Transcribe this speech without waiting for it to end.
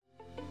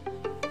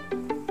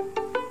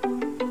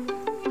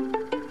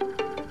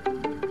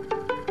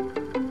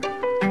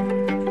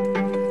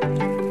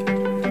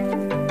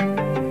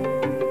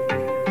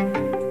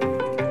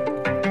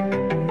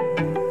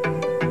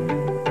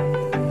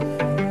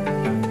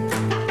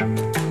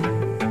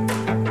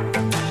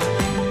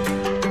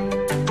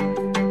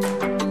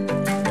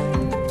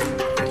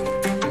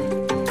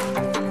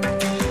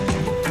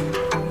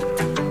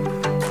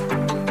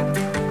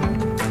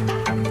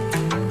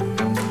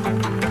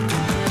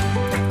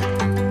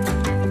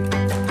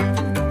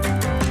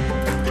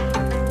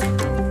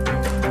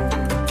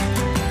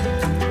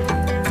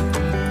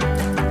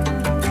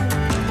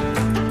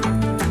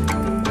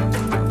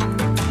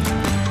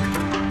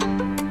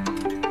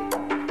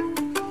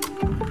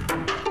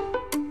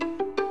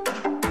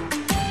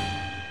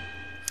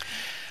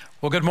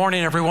Well, good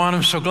morning, everyone.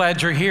 I'm so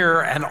glad you're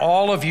here, and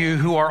all of you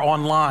who are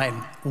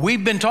online.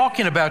 We've been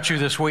talking about you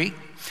this week.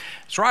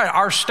 That's right.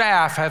 Our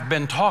staff have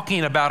been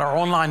talking about our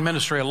online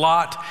ministry a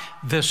lot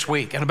this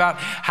week, and about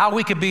how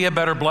we could be a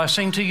better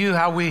blessing to you,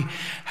 how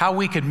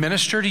we could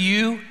minister to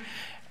you,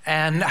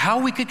 and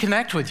how we could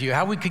connect with you,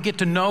 how we could get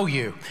to know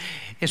you.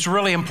 It's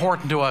really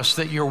important to us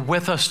that you're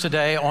with us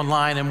today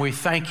online, and we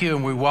thank you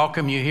and we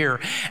welcome you here.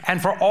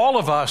 And for all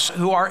of us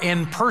who are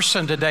in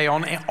person today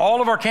on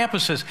all of our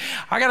campuses,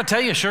 I got to tell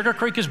you, Sugar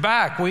Creek is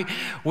back.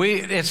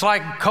 It's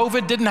like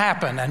COVID didn't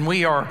happen, and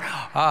we are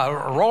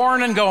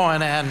roaring and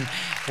going, and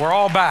we're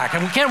all back.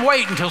 And we can't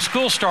wait until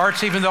school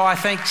starts, even though I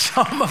think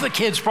some of the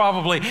kids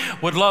probably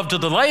would love to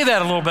delay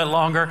that a little bit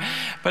longer.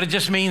 But it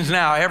just means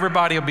now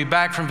everybody will be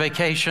back from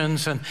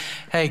vacations, and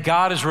hey,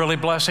 God is really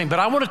blessing. But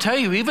I want to tell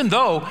you, even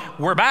though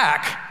we're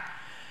back,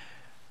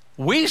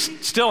 we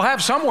still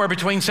have somewhere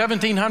between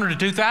 1,700 to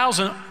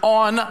 2,000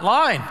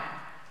 online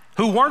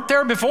who weren't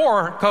there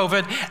before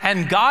COVID,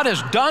 and God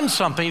has done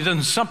something. He's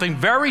done something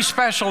very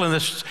special in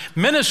this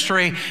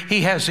ministry.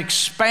 He has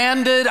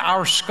expanded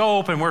our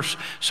scope, and we're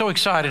so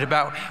excited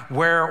about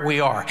where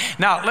we are.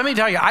 Now, let me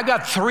tell you, I've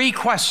got 3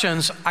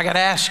 questions I got to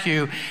ask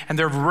you, and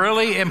they're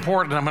really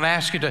important. I'm going to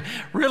ask you to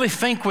really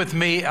think with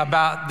me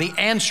about the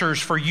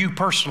answers for you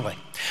personally.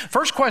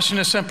 First question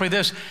is simply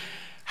this: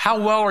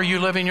 how well are you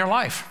living your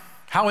life?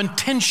 How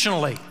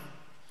intentionally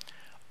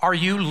are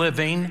you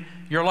living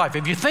your life?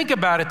 If you think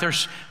about it,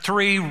 there's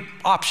 3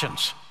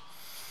 options.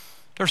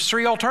 There's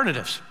 3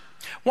 alternatives.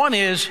 One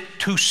is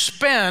to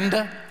spend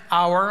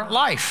our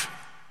life.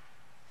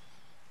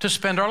 To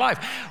spend our life.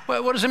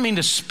 Well, what does it mean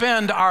to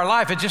spend our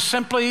life? It just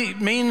simply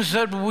means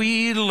that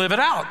we live it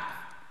out.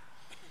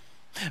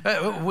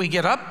 We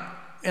get up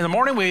in the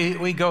morning,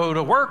 we go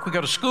to work, we go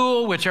to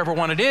school, whichever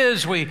one it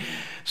is.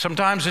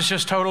 Sometimes it's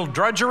just total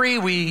drudgery.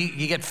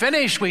 You get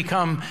finished, we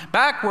come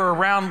back, we're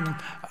around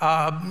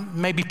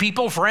maybe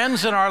people,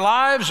 friends in our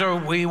lives, or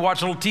we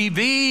watch a little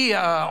TV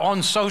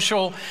on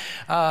social,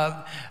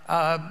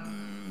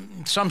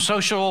 some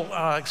social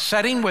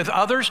setting with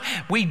others.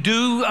 We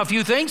do a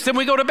few things, then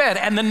we go to bed.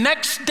 And the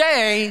next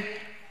day,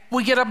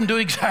 we get up and do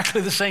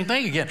exactly the same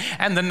thing again.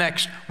 And the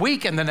next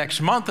week, and the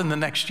next month, and the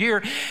next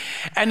year.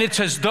 And it's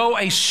as though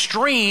a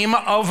stream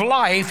of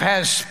life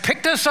has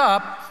picked us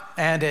up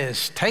and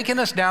is taking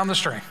us down the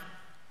stream.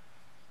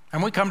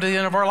 And we come to the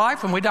end of our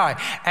life and we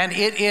die. And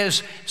it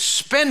is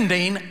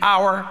spending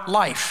our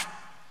life.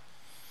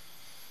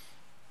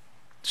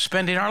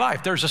 Spending our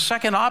life. There's a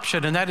second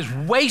option, and that is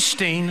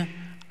wasting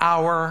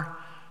our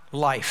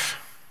life.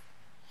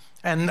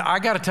 And I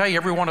got to tell you,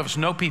 every one of us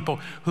know people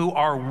who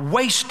are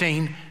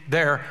wasting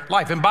their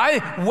life. And by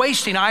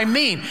wasting, I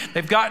mean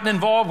they've gotten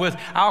involved with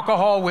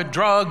alcohol, with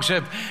drugs,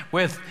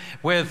 with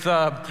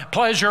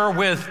pleasure,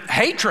 with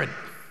hatred.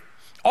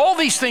 All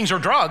these things are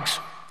drugs.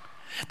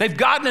 They've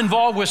gotten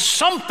involved with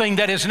something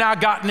that has now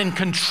gotten in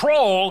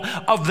control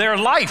of their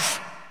life.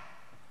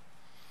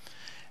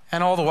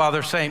 And all the while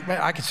they're saying,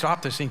 I could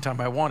stop this anytime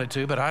I wanted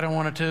to, but I don't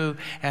want it to,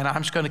 and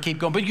I'm just going to keep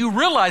going. But you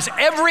realize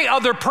every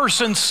other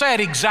person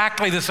said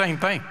exactly the same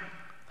thing.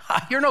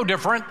 You're no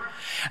different.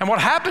 And what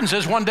happens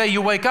is one day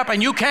you wake up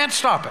and you can't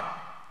stop it.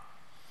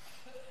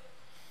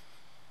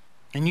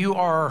 And you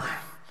are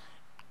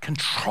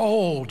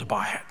controlled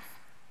by it.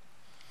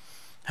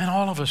 And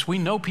all of us, we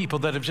know people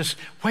that have just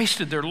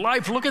wasted their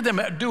life. Look at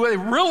them. Do they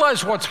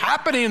realize what's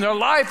happening in their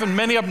life? And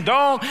many of them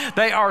don't.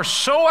 They are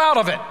so out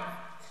of it.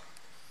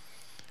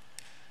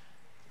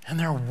 And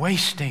they're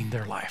wasting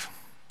their life.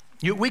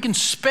 We can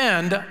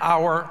spend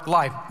our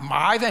life.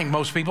 I think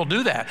most people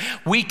do that.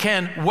 We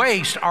can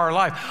waste our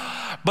life.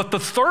 But the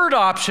third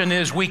option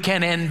is we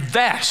can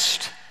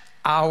invest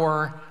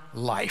our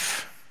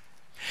life.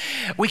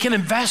 We can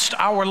invest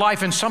our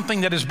life in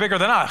something that is bigger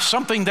than us,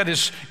 something that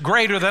is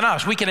greater than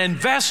us. We can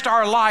invest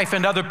our life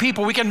in other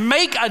people. We can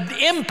make an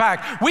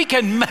impact. We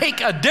can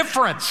make a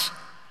difference.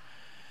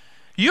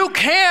 You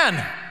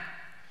can.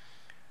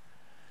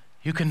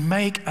 You can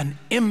make an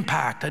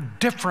impact, a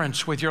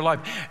difference with your life.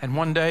 And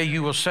one day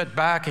you will sit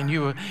back and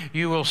you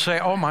will say,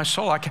 oh, my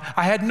soul,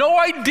 I had no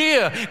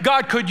idea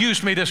God could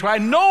use me this way. I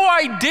had no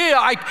idea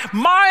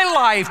my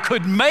life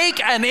could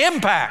make an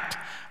impact.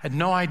 I had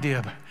no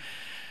idea.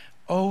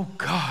 Oh,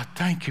 God,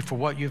 thank you for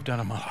what you've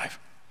done in my life.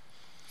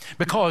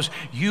 Because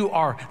you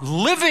are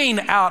living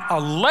out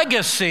a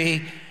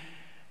legacy,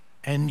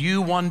 and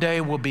you one day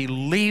will be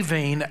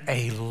leaving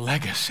a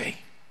legacy.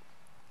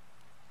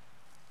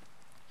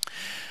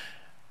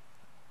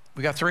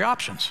 We got 3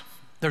 options.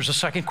 There's a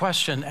second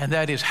question, and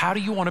that is, how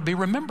do you want to be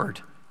remembered?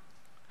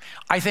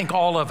 I think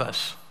all of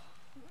us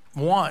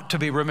want to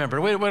be remembered.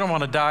 We don't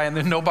want to die and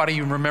then nobody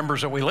even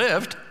remembers that we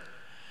lived.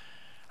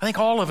 I think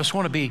all of us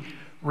want to be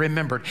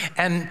remembered.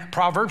 And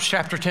Proverbs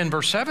chapter 10,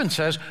 verse 7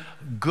 says,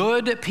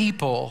 good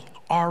people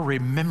are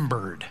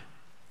remembered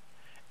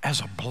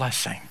as a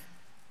blessing.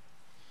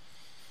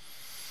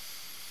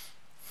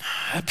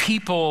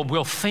 People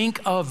will think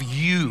of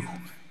you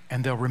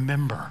and they'll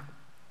remember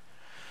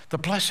the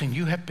blessing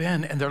you have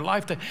been in their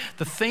life,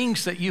 the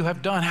things that you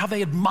have done, how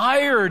they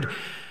admired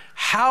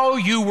how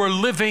you were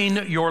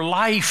living your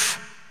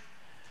life,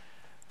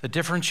 the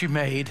difference you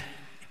made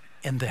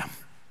in them.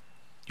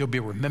 You'll be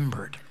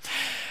remembered.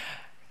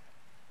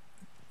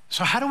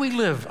 So how do we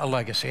live a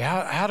legacy?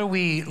 How do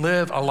we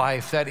live a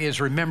life that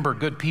is remembered?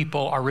 Good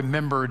people are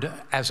remembered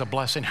as a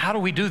blessing. How do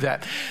we do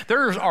that?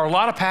 There are a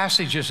lot of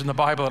passages in the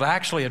Bible that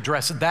actually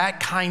address that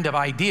kind of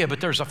idea,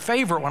 but there's a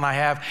favorite one I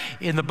have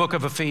in the book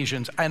of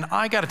Ephesians. And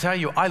I got to tell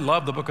you, I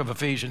love the book of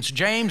Ephesians.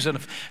 James and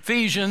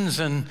Ephesians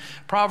and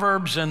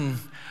Proverbs and,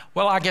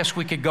 well, I guess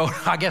we could go,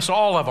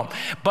 all of them.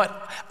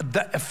 But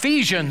the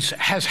Ephesians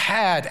has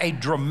had a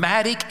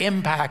dramatic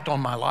impact on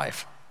my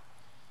life.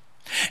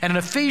 And in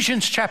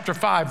Ephesians chapter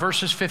 5,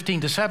 verses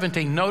 15 to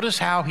 17, notice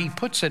how he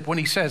puts it when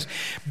he says,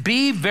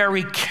 be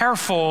very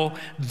careful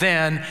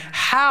then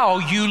how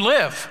you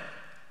live.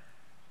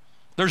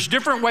 There's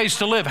different ways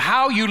to live.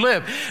 How you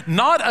live,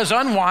 not as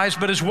unwise,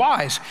 but as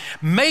wise,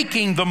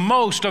 making the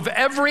most of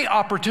every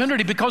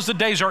opportunity because the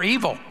days are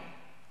evil.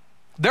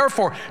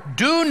 Therefore,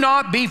 do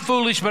not be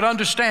foolish, but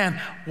understand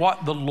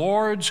what the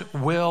Lord's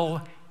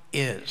will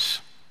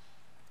is.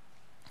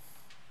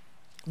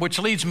 Which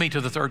leads me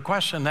to the third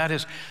question, that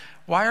is,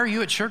 why are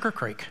you at Sugar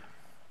Creek?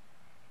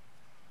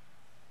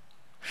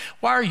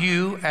 Why are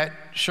you at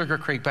Sugar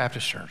Creek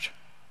Baptist Church?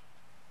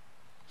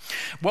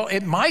 Well,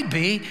 it might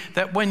be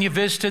that when you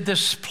visited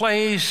this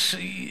place,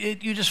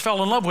 you just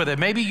fell in love with it.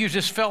 Maybe you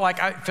just felt like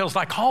it feels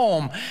like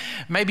home.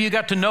 Maybe you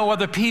got to know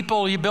other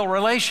people, you built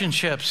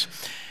relationships.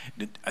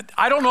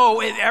 I don't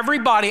know,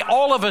 everybody,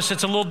 all of us,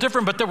 it's a little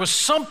different, but there was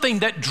something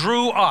that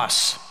drew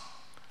us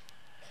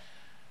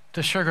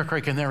to Sugar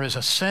Creek, and there is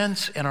a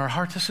sense in our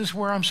heart, this is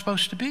where I'm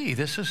supposed to be.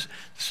 This is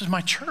my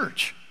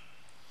church.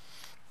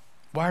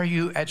 Why are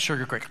you at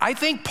Sugar Creek? I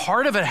think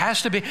part of it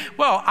has to be,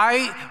 well,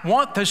 I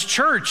want this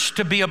church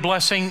to be a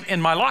blessing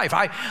in my life.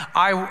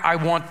 I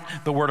want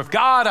the Word of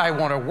God. I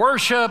want to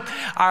worship.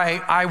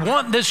 I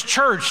want this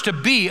church to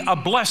be a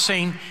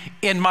blessing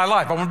in my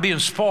life. I want to be in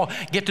small,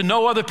 get to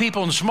know other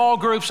people in small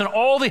groups and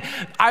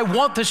I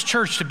want this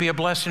church to be a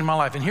blessing in my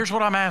life. And here's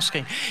what I'm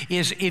asking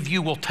is if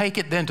you will take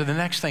it then to the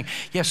next thing.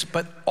 Yes,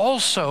 but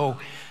also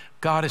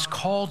God has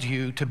called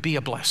you to be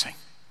a blessing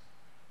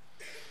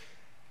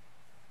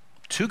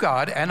to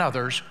God and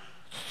others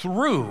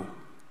through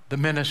the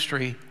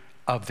ministry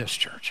of this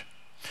church.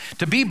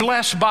 To be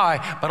blessed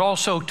by, but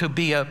also to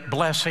be a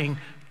blessing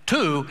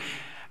to.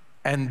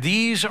 And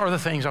these are the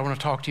things I want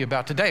to talk to you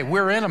about today.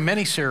 We're in a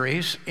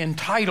mini-series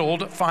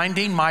entitled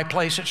Finding My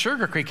Place at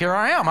Sugar Creek. Here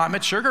I am, I'm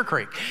at Sugar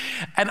Creek.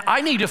 And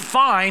I need to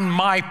find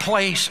my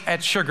place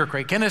at Sugar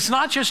Creek. And it's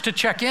not just to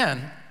check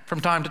in from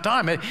time to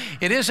time. It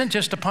isn't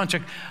just to punch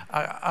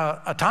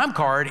a time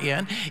card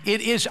in.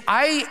 It is,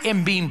 I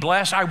am being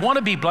blessed. I want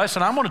to be blessed.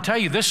 And I want to tell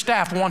you, this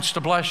staff wants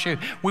to bless you.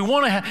 We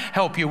want to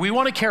help you. We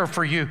want to care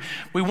for you.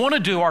 We want to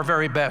do our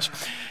very best.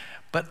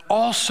 But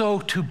also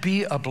to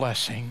be a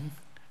blessing,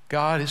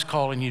 God is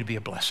calling you to be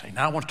a blessing.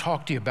 Now, I want to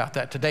talk to you about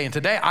that today. And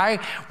today, I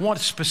want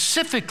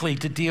specifically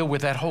to deal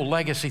with that whole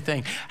legacy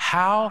thing.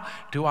 How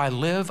do I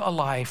live a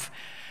life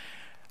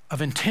of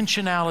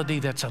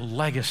intentionality that's a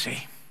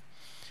legacy?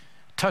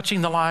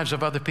 Touching the lives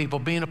of other people,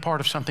 being a part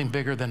of something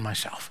bigger than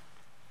myself.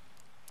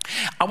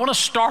 I want to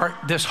start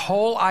this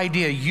whole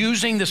idea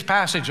using this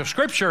passage of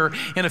Scripture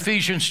in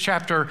Ephesians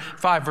chapter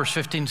 5, verse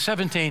 15,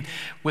 17,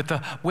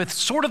 with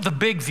sort of the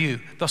big view,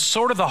 the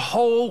sort of the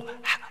whole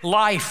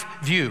life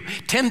view,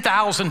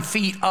 10,000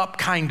 feet up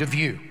kind of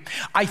view.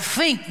 I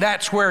think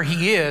that's where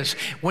he is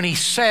when he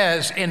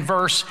says in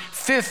verse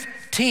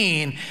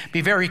 15,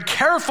 be very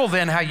careful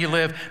then how you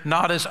live,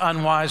 not as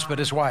unwise, but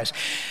as wise.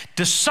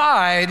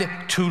 Decide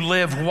to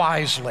live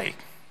wisely.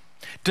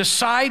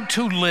 Decide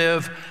to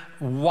live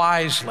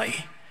wisely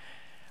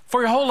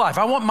for your whole life.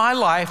 I want my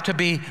life to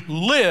be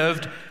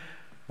lived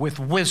with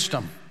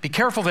wisdom. Be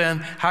careful then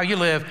how you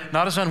live,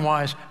 not as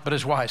unwise, but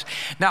as wise.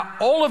 Now,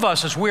 all of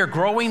us, as we're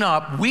growing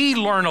up, we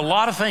learn a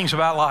lot of things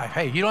about life.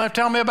 Hey, you don't have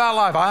to tell me about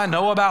life. I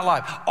know about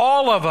life.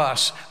 All of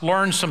us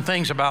learn some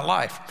things about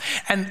life.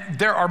 And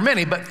there are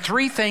many, but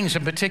three things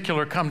in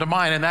particular come to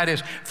mind, and that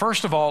is,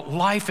 first of all,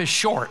 life is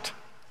short.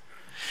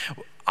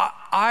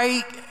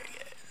 I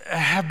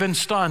have been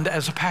stunned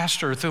as a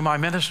pastor through my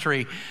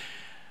ministry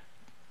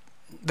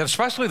that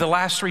especially the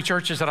last three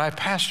churches that I've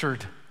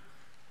pastored,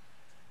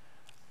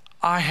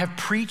 I have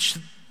preached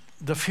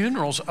the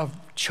funerals of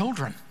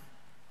children.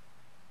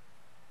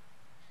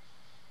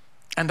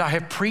 And I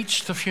have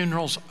preached the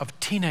funerals of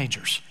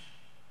teenagers.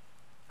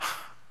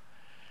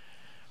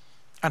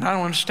 And I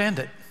don't understand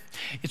it.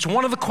 It's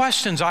one of the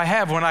questions I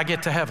have when I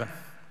get to heaven.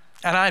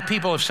 And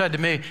people have said to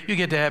me, you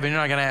get to heaven,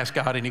 you're not going to ask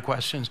God any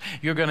questions.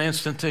 You're going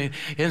to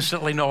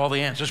instantly know all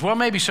the answers. Well,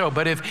 maybe so,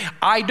 but if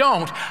I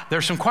don't,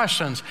 there's some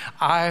questions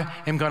I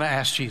am going to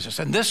ask Jesus.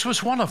 And this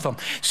was one of them.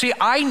 See,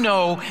 I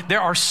know there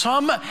are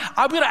some,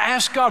 I'm going to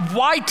ask God,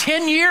 why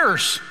 10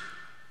 years?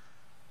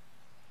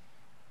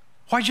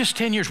 Why just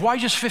 10 years? Why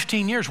just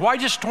 15 years? Why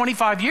just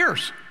 25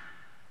 years?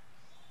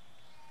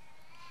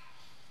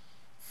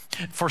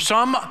 For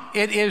some,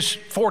 it is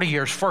 40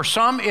 years. For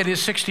some, it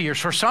is 60 years.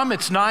 For some,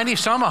 it's 90,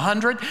 some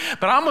 100.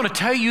 But I'm going to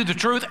tell you the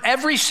truth.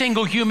 Every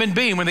single human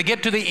being, when they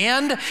get to the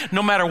end,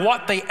 no matter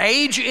what the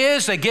age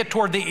is, they get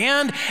toward the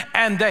end,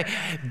 and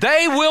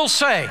they will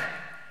say,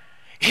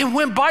 it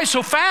went by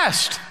so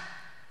fast.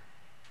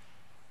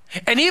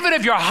 And even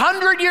if you're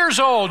 100 years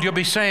old, you'll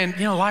be saying,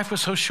 life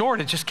was so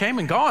short. It just came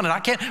and gone,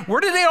 and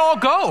where did they all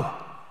go?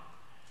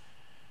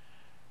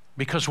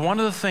 Because one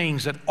of the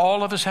things that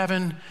all of us have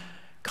in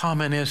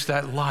common is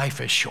that life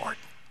is short,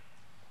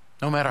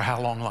 no matter how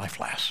long life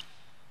lasts.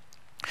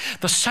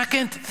 The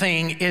second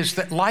thing is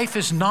that life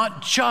is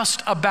not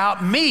just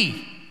about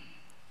me.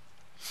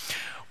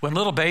 When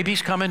little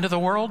babies come into the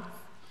world,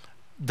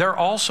 they're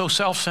also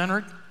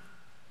self-centered.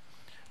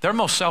 They're the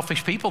most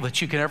selfish people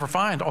that you can ever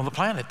find on the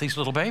planet, these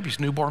little babies,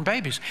 newborn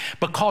babies,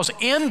 because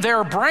in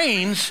their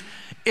brains,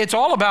 it's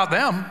all about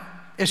them.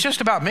 It's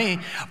just about me.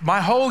 My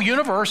whole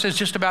universe is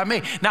just about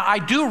me. Now, I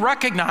do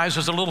recognize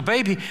as a little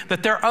baby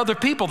that there are other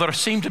people that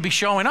seem to be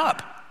showing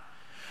up.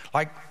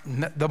 Like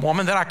the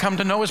woman that I come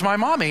to know is my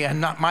mommy,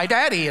 and not my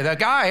daddy, the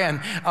guy,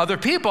 and other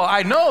people.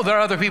 I know there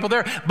are other people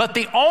there, but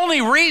the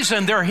only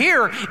reason they're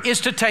here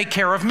is to take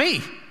care of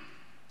me.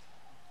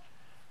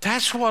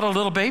 That's what a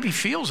little baby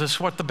feels. It's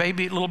what the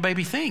little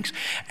baby thinks.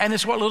 And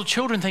it's what little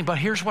children think. But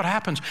here's what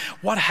happens.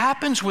 What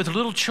happens with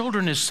little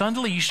children is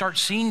suddenly you start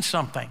seeing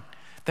something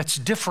that's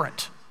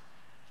different.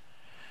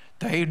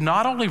 They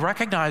not only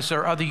recognize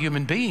there are other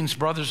human beings,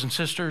 brothers and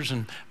sisters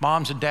and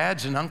moms and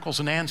dads and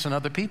uncles and aunts and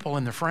other people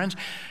and their friends,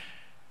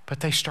 but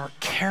they start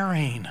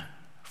caring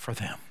for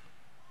them.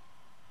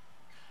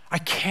 I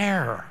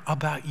care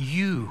about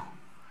you.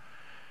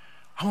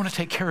 I want to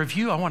take care of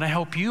you. I want to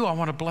help you. I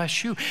want to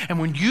bless you. And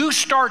when you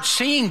start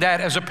seeing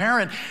that as a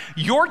parent,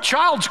 your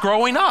child's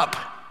growing up.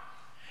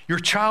 Your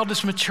child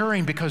is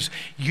maturing because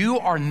you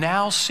are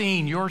now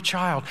seeing your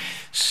child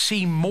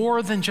see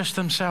more than just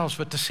themselves,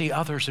 but to see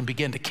others and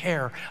begin to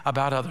care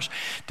about others.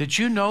 Did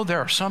you know there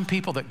are some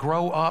people that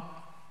grow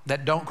up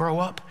that don't grow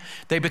up?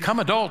 They become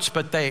adults,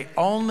 but they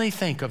only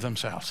think of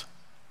themselves.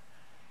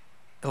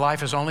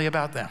 Life is only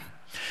about them.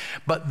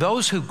 But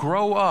those who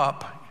grow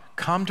up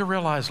come to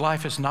realize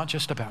life is not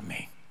just about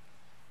me.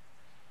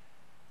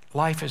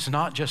 Life is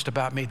not just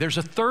about me. There's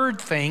a third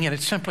thing, and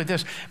it's simply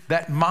this,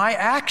 that my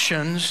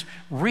actions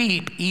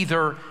reap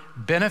either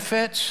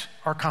benefits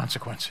or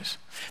consequences.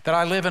 That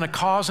I live in a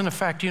cause and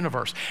effect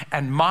universe,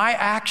 and my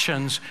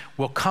actions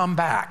will come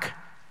back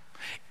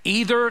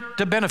either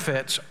to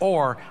benefits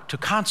or to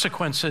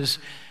consequences,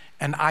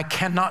 and I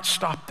cannot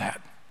stop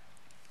that.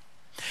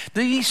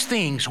 These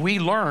things we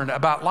learn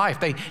about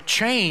life, they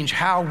change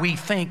how we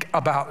think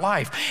about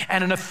life.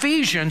 And in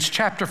Ephesians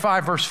chapter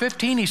 5, verse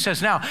 15, he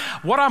says, now,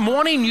 what I'm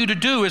wanting you to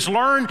do is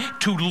learn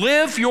to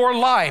live your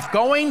life.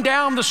 Going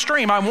down the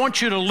stream, I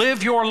want you to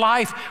live your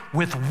life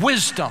with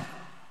wisdom.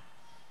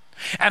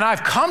 And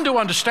I've come to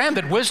understand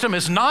that wisdom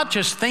is not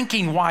just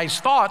thinking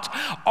wise thoughts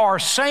or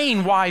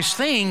saying wise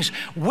things.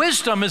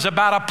 Wisdom is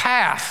about a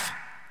path.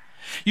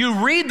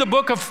 You read the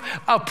book of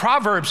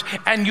Proverbs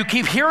and you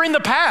keep hearing the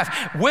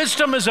path.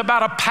 Wisdom is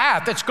about a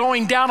path that's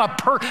going down a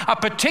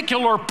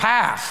particular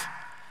path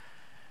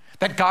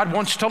that God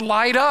wants to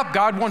light up.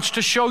 God wants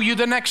to show you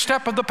the next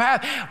step of the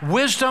path.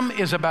 Wisdom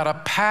is about a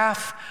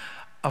path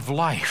of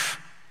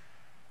life.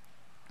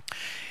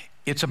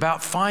 It's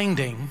about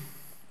finding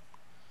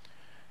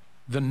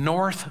the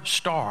North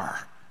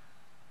Star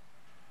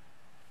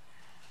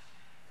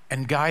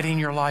and guiding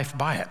your life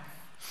by it.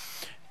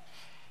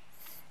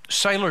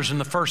 Sailors in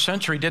the first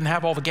century didn't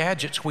have all the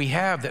gadgets we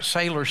have that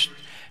sailors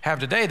have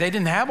today. They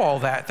didn't have all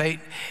that.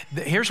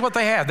 Here's what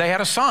they had. They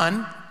had a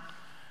sun,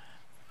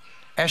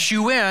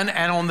 S-U-N,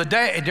 and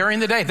during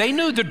the day, they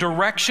knew the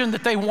direction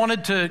that they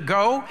wanted to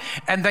go,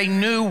 and they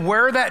knew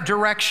where that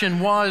direction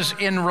was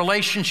in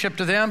relationship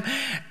to them,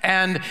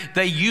 and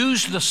they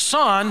used the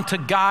sun to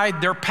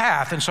guide their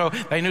path. And so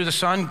they knew the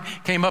sun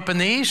came up in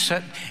the east,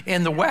 set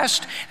in the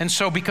west, and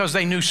so because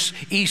they knew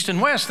east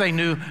and west, they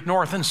knew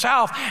north and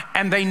south,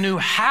 and they knew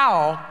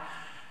how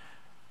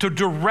to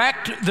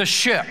direct the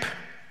ship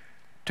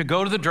to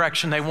go to the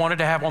direction they wanted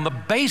to have on the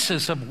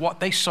basis of what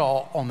they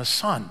saw on the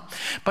sun.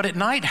 But at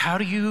night, how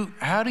do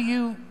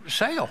you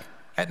sail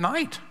at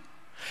night?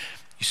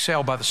 You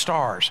sail by the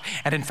stars.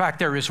 And in fact,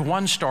 there is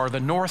one star, the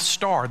North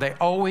Star. They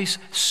always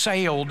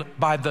sailed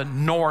by the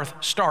North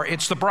Star.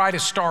 It's the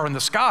brightest star in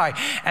the sky.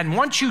 And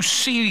once you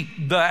see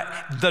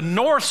the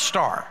North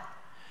Star,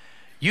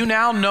 you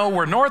now know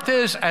where north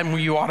is, and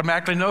you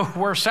automatically know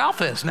where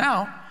south is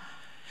now.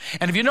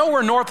 And if you know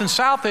where north and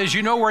south is,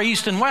 you know where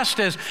east and west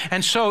is.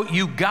 And so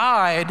you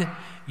guide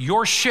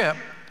your ship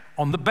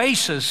on the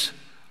basis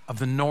of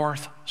the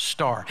North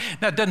Star.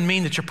 Now, it doesn't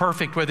mean that you're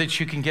perfect with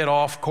it. You can get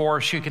off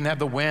course. You can have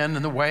the wind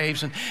and the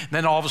waves. And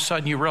then all of a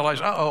sudden you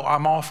realize,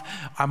 I'm off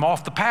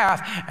the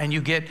path. And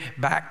you get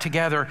back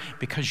together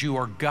because you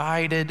are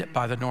guided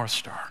by the North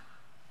Star.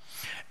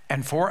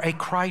 And for a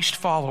Christ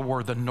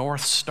follower, the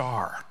North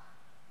Star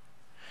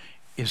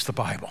is the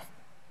Bible.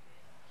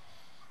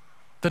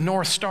 The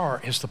North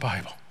Star is the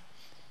Bible.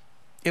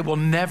 It will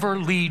never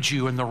lead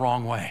you in the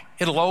wrong way.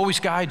 It'll always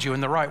guide you in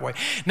the right way.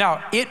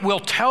 Now, it will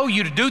tell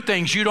you to do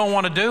things you don't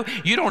want to do,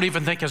 you don't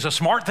even think is a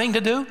smart thing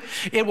to do.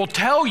 It will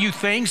tell you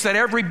things that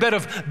every bit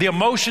of the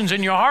emotions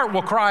in your heart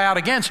will cry out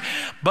against,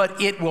 but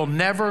it will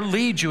never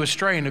lead you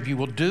astray. And if you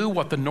will do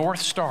what the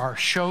North Star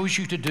shows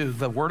you to do,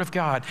 the Word of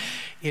God,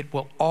 it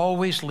will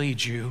always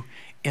lead you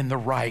in the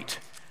right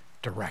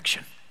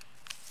direction.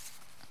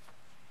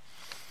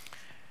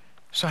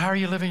 So how are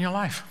you living your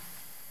life?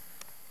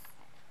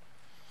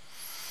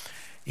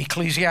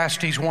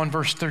 Ecclesiastes 1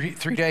 verse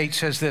 3-8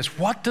 says this,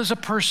 what does a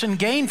person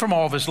gain from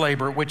all of his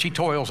labor at which he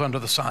toils under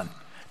the sun?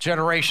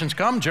 Generations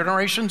come,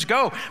 generations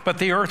go, but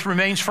the earth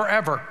remains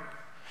forever.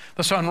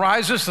 The sun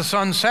rises, the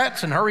sun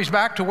sets, and hurries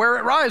back to where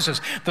it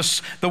rises.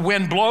 The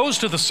wind blows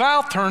to the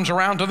south, turns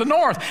around to the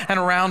north, and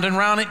around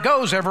it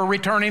goes, ever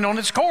returning on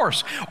its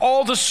course.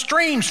 All the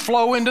streams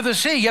flow into the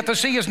sea, yet the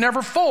sea is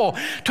never full.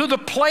 To the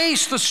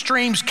place the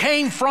streams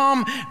came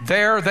from,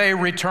 there they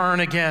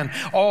return again.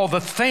 All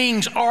the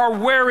things are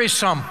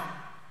wearisome.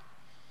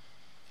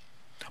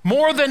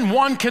 More than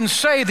one can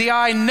say, the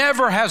eye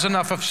never has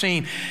enough of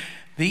seeing.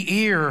 The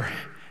ear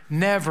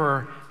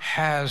never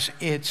has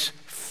its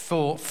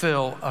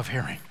fill of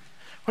hearing.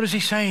 What is he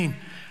saying?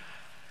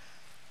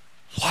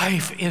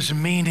 Life is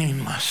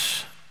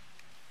meaningless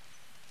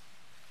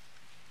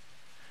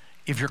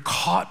if you're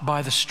caught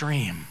by the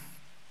stream.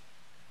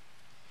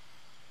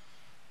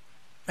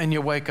 And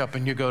you wake up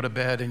and you go to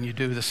bed and you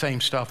do the same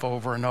stuff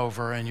over and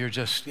over, and you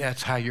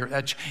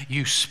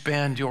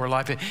spend your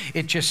life.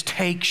 It just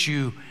takes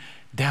you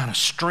down a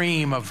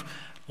stream of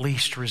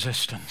least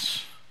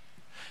resistance.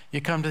 You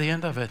come to the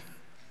end of it.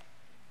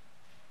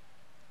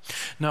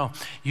 No,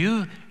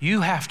 you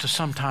have to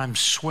sometimes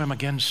swim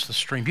against the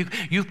stream.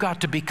 You've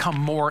got to become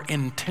more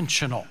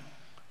intentional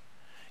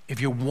if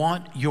you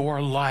want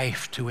your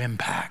life to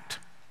impact.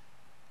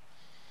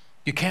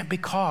 You can't be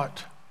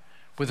caught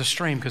with a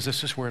stream, because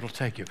this is where it'll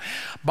take you.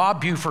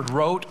 Bob Buford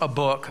wrote a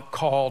book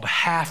called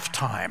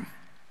Halftime.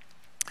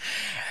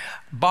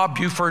 Bob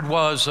Buford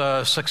was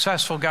a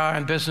successful guy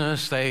in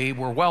business. They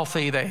were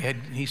wealthy.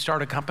 He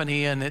started a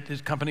company, and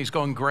his company's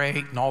going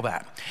great and all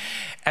that.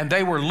 And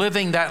they were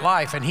living that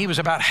life, and he was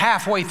about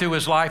halfway through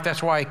his life.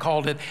 That's why he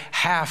called it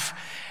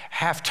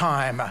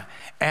halftime.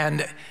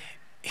 And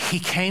he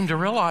came to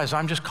realize,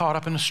 I'm just caught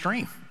up in a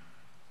stream.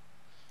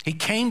 He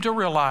came to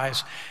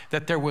realize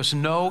that there was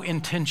no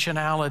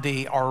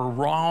intentionality or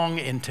wrong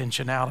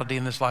intentionality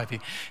in this life.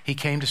 He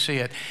came to see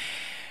it.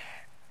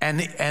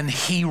 And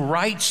he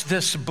writes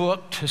this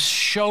book to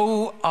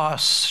show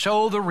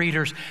the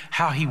readers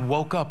how he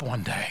woke up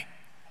one day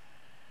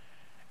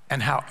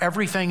and how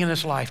everything in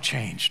his life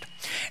changed.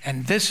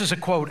 And this is a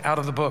quote out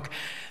of the book.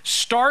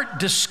 Start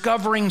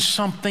discovering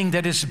something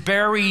that is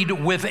buried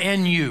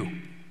within you.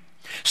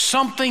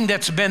 Something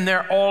that's been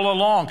there all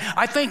along.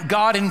 I think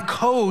God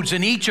encodes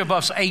in each of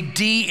us a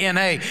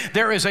DNA.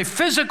 There is a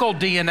physical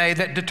DNA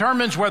that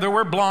determines whether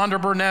we're blonde or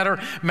brunette or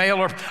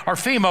male or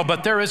female,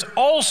 but there is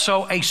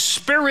also a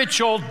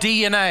spiritual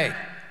DNA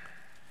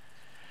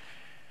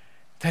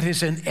that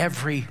is in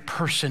every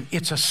person.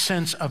 It's a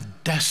sense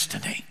of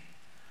destiny,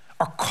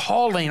 our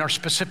calling, our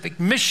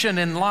specific mission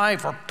in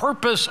life, our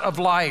purpose of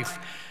life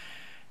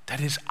that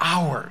is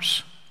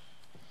ours.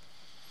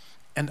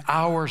 And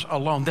ours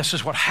alone. This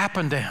is what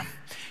happened to him.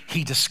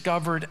 He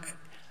discovered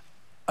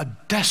a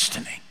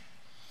destiny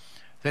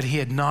that he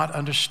had not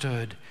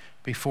understood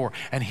before.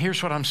 And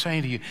here's what I'm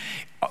saying to you.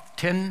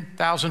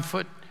 10,000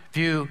 foot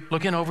view,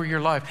 looking over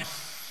your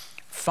life.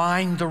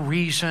 Find the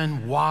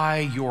reason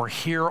why you're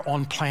here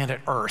on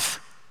planet Earth.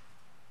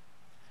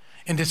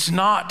 And it's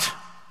not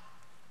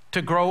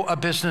to grow a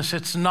business.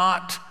 It's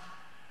not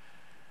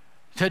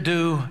to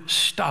do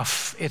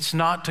stuff. It's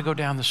not to go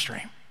down the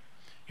stream.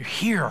 You're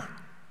here.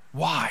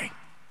 Why?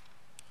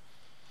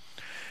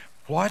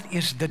 What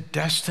is the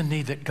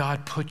destiny that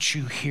God puts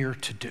you here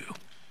to do?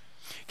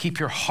 Keep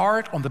your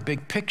heart on the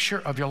big picture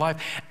of your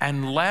life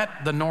and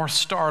let the North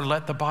Star,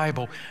 let the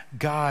Bible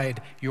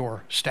guide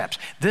your steps.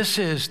 This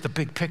is the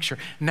big picture.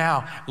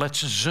 Now, let's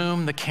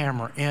zoom the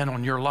camera in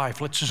on your life.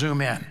 Let's zoom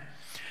in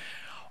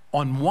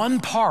on one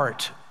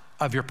part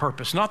of your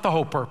purpose, not the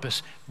whole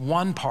purpose,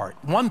 one part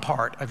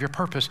of your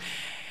purpose,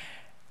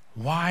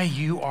 why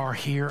you are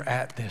here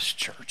at this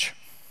church.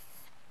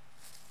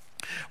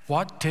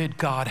 What did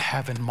God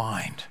have in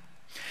mind?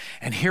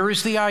 And here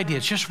is the idea.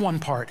 It's just one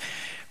part.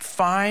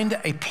 Find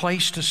a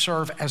place to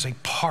serve as a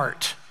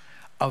part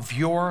of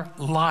your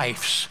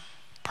life's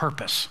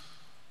purpose.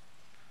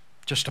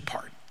 Just a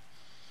part.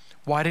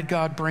 Why did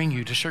God bring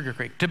you to Sugar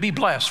Creek? To be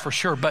blessed, for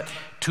sure, but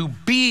to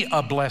be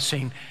a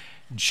blessing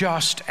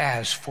just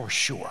as for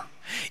sure.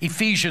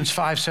 Ephesians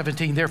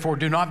 5:17, therefore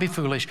do not be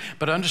foolish,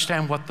 but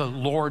understand what the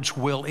Lord's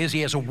will is.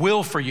 He has a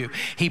will for you.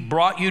 He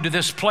brought you to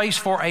this place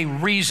for a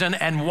reason,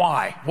 and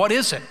why? What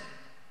is it?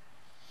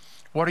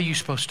 What are you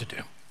supposed to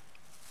do?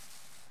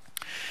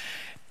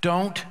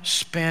 Don't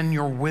spin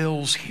your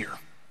wheels here.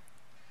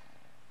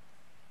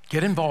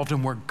 Get involved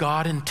in where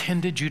God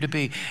intended you to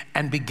be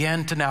and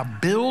begin to now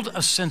build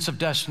a sense of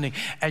destiny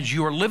as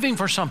you are living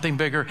for something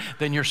bigger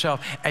than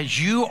yourself,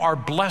 as you are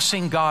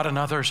blessing God and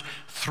others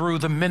through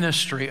the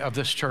ministry of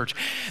this church.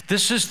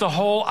 This is the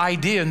whole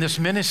idea in this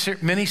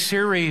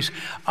mini-series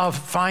of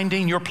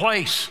finding your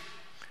place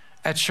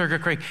at Sugar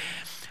Creek,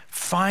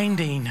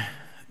 finding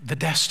the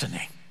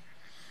destiny,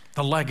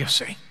 the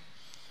legacy,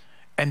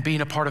 and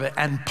being a part of it.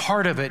 And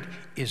part of it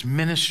is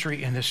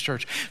ministry in this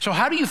church. So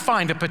how do you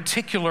find a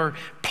particular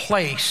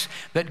place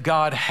that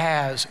God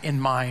has in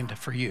mind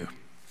for you?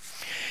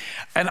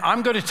 And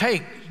I'm going to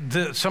take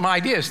some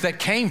ideas that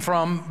came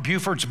from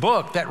Buford's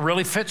book that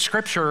really fit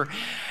Scripture.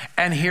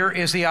 And here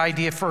is the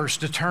idea first: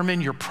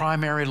 determine your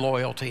primary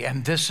loyalty.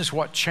 And this is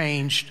what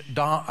changed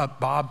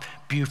Bob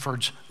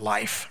Buford's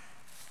life.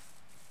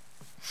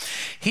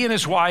 He and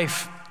his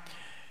wife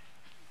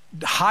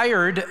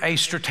hired a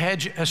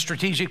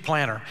strategic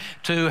planner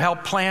to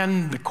help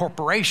plan the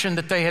corporation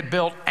that they had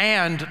built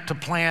and to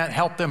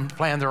help them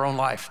plan their own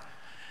life.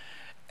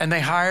 And they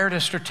hired a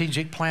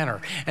strategic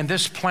planner. And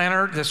this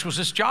planner, this was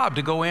his job,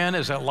 to go in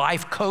as a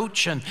life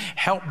coach and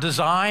help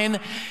design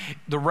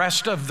the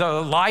rest of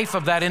the life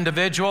of that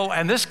individual.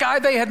 And this guy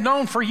they had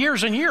known for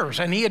years and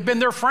years, and he had been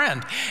their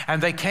friend. And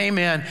they came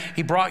in,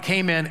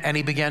 came in and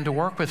he began to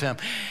work with him.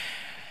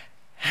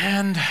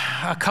 And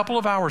a couple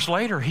of hours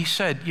later, he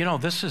said,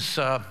 this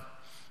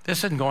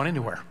isn't going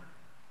anywhere.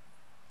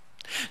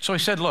 So he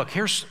said, look,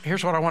 here's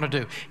what I want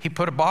to do. He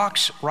put a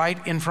box right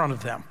in front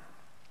of them.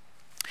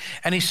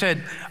 And he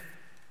said,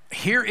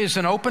 here is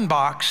an open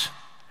box.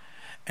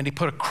 And he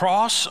put a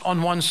cross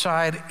on one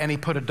side and he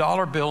put a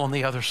dollar bill on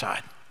the other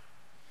side.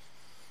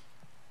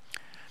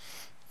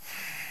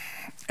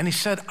 And he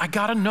said, I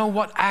got to know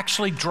what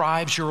actually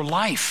drives your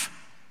life,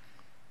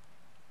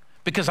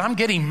 because I'm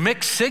getting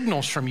mixed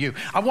signals from you.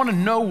 I want to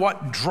know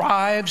what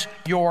drives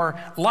your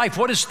life.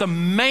 What is the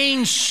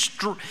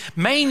mainspring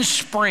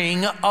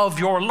of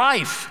your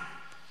life?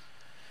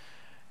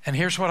 And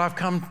here's what I've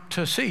come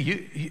to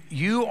see.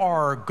 You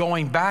are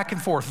going back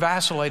and forth,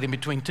 vacillating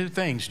between two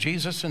things,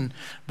 Jesus and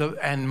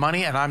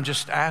money. And I'm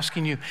just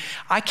asking you,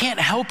 I can't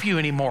help you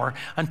anymore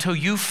until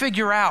you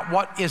figure out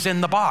what is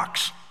in the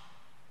box.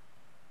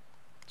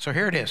 So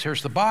here it is.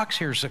 Here's the box.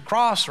 Here's the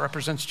cross,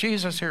 represents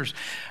Jesus. Here's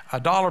a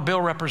dollar bill,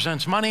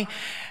 represents money.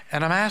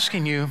 And I'm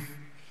asking you,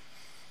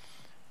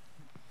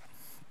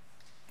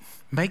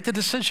 make the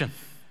decision.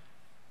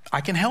 I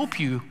can help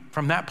you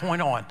from that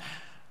point on,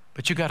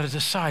 but you got to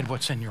decide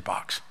what's in your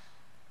box.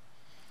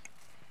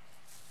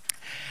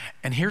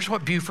 And here's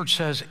what Buford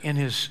says in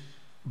his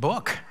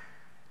book.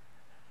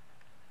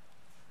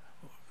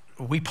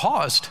 We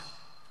paused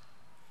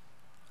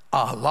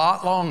a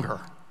lot longer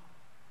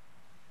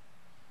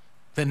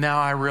than now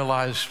I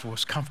realized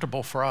was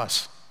comfortable for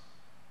us.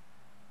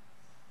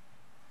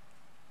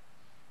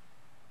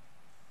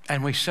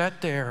 And we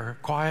sat there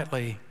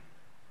quietly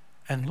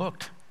and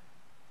looked.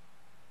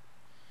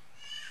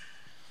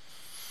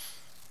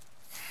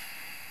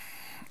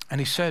 And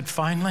he said,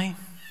 finally,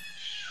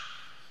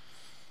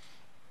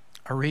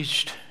 I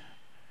reached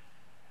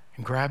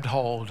and grabbed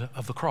hold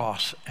of the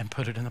cross and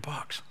put it in the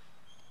box.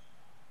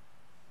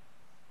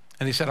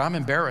 And he said, I'm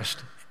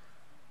embarrassed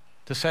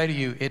to say to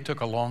you, it took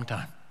a long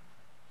time.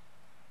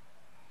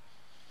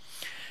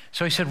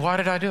 So he said, why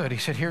did I do it? He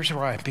said, here's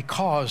why.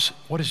 Because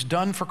what is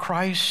done for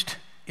Christ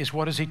is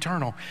what is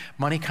eternal.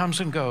 Money comes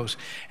and goes.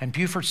 And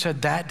Buford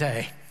said that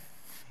day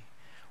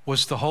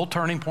was the whole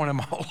turning point of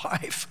my whole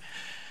life.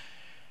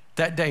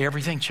 That day,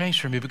 everything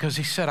changed for me, because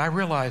he said, I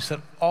realized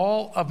that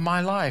all of my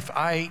life,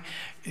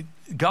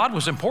 God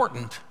was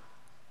important.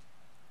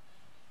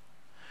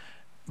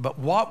 But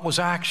what was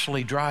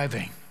actually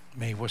driving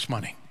me was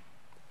money.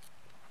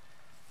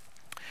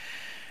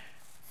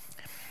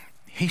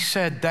 He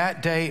said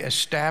that day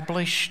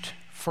established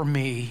for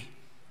me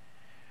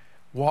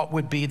what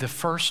would be the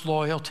first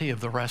loyalty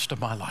of the rest of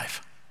my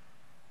life.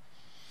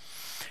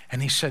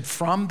 And he said,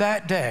 from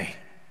that day,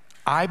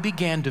 I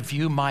began to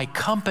view my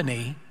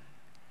company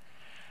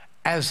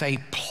as a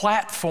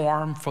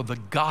platform for the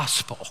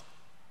gospel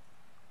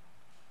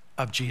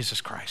of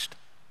Jesus Christ.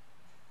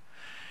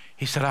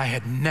 He said, I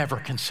had never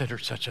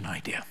considered such an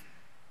idea.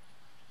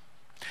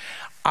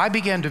 I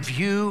began to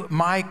view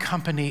my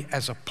company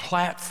as a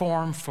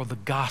platform for the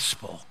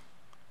gospel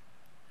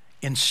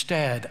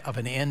instead of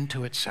an end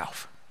to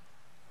itself.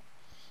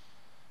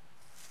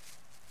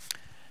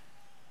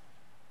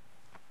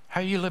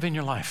 How are you living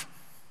your life?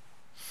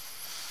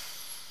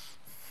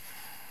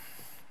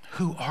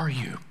 Who are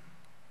you?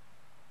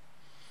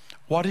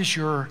 What is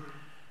your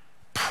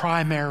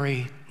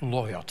primary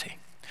loyalty?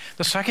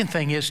 The second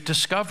thing is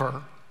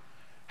discover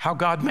how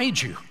God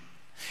made you.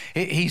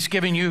 He's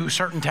given you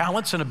certain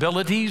talents and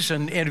abilities,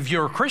 and if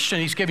you're a Christian,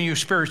 he's given you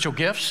spiritual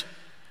gifts,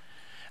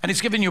 and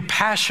he's given you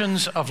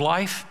passions of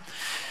life.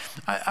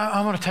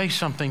 I want to tell you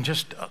something,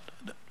 just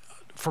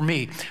for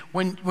me.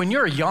 When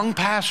you're a young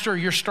pastor,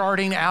 you're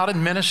starting out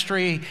in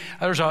ministry,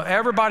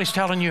 everybody's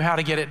telling you how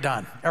to get it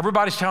done.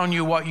 Everybody's telling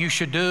you what you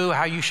should do,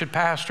 how you should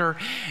pastor,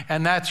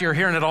 and you're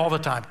hearing it all the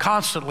time.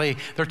 Constantly,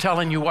 they're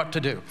telling you what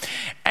to do.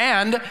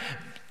 And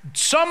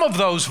some of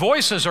those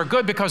voices are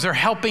good because they're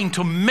helping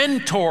to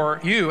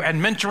mentor you,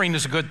 and mentoring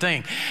is a good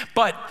thing.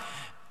 But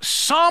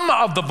some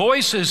of the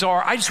voices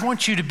are, I just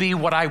want you to be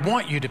what I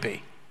want you to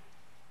be.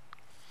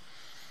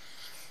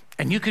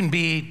 And you can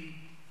be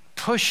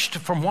pushed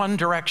from one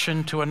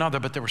direction to another,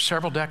 but there were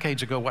several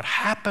decades ago, what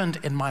happened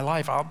in my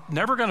life, I'm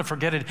never going to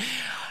forget it.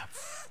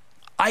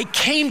 I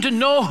came to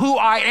know who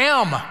I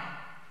am.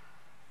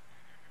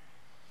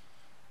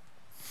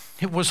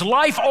 It was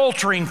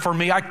life-altering for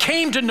me. I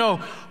came to know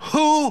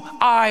who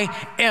I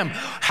am,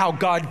 how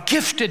God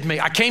gifted me.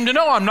 I came to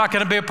know I'm not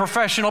going to be a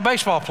professional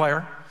baseball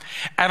player,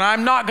 and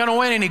I'm not going to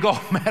win any gold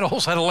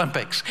medals at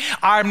Olympics.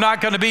 I'm not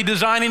going to be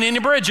designing any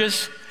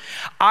bridges.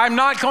 I'm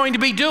not going to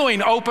be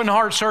doing open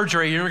heart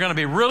surgery. You're going to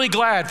be really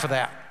glad for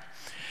that.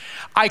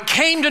 I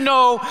came to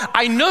know,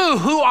 I knew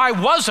who I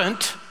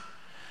wasn't,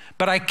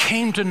 but I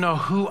came to know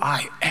who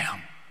I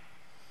am.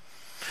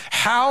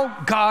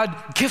 How God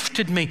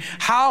gifted me,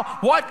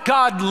 what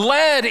God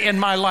led in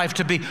my life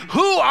to be,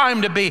 who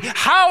I'm to be,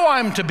 how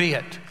I'm to be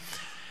it.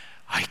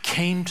 I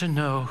came to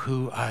know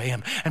who I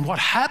am. And what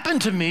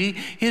happened to me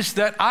is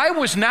that I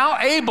was now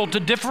able to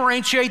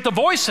differentiate the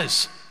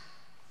voices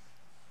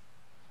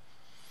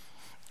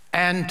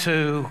and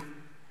to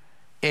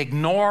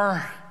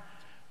ignore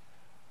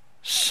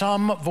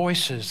some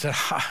voices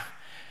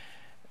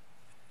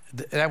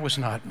that was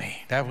not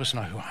me. That was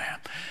not who I am.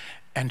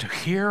 And to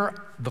hear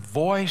the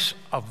voice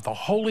of the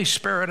Holy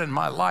Spirit in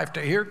my life,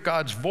 to hear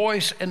God's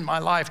voice in my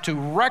life, to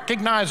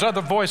recognize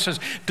other voices.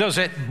 Does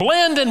it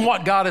blend in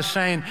what God is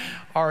saying,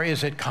 or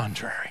is it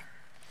contrary?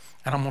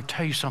 And I'm going to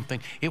tell you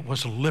something. It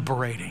was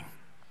liberating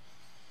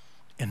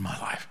in my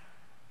life.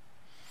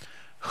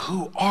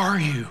 Who are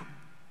you?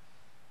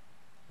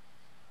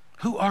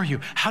 Who are you?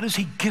 How does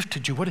he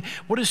gifted you?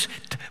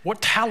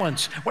 What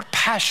talents, what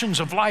passions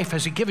of life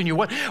has he given you?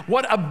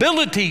 What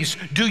abilities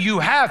do you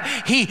have?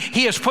 He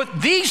has put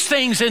these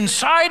things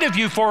inside of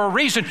you for a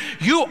reason.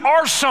 You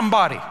are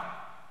somebody.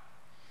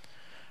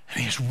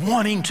 And he's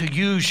wanting to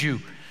use you.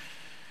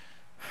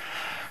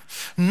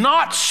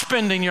 Not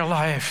spending your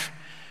life,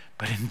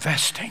 but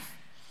investing.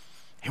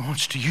 He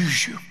wants to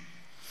use you.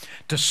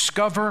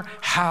 Discover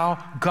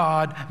how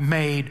God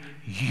made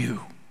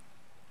you.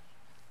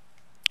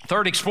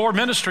 Third, explore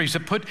ministries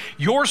that put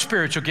your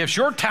spiritual gifts,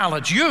 your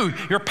talents,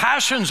 your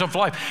passions of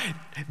life,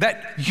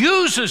 that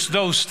uses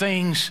those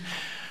things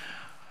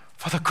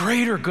for the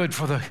greater good,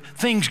 for the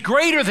things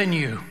greater than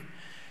you,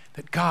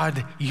 that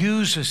God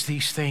uses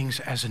these things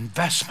as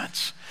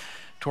investments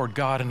toward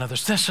God and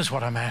others. This is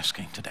what I'm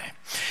asking today.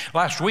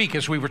 Last week,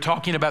 as we were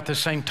talking about this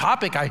same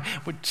topic, I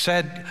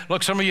said,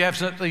 look, some of you have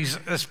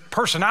this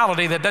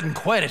personality that doesn't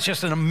quit. It's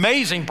just an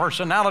amazing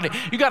personality.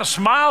 You got a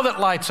smile that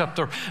lights up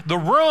the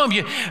room.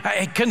 You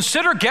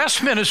consider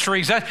guest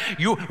ministries.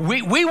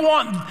 We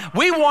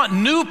want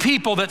new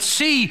people that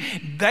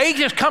they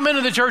just come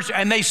into the church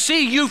and they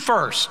see you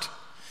first.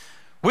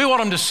 We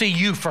want them to see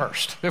you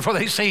first before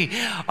they see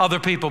other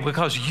people,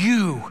 because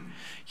you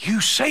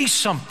say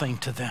something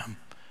to them.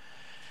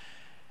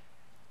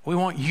 We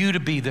want you to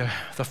be the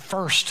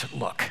first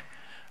look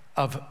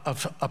of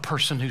a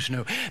person who's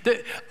new.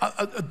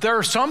 There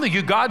are some of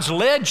you, God's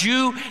led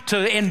you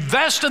to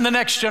invest in the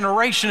next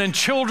generation in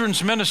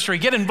children's ministry,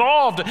 get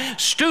involved in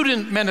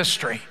student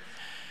ministry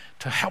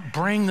to help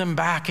bring them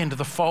back into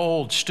the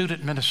fold,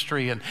 student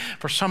ministry. And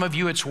for some of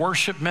you, it's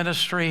worship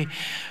ministry,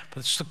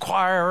 but it's the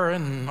choir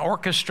and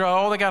orchestra.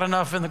 Oh, they got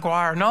enough in the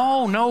choir.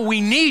 No, we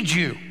need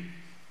you.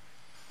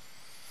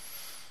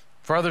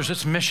 For others,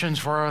 it's missions.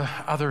 For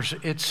others,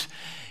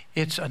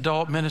 it's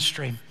adult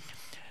ministry.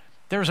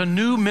 There's a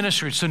new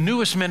ministry. It's the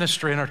newest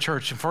ministry in our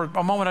church. And for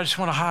a moment, I just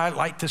want to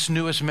highlight this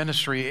newest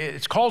ministry.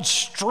 It's called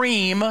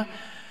Stream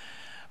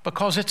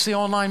because it's the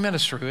online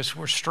ministry.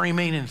 We're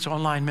streaming and it's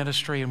online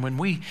ministry. And when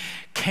we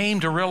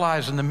came to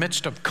realize in the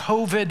midst of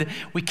COVID,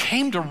 we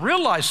came to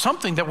realize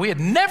something that we had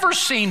never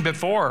seen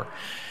before.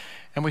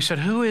 And we said,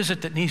 who is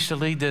it that needs to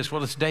lead this?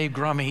 Well, it's Dave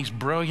Grummey. He's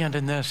brilliant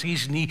in this.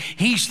 He's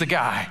the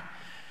guy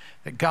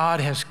that God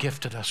has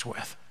gifted us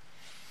with.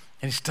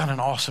 And he's done an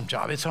awesome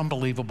job. It's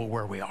unbelievable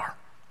where we are.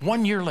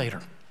 1 year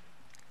later,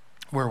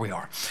 where we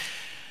are.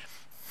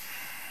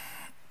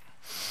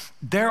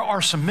 There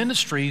are some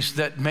ministries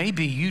that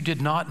maybe you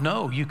did not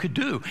know you could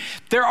do.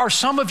 There are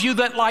some of you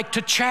that like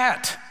to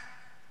chat.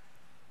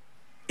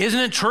 Isn't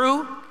it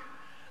true?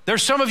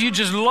 There's some of you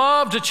just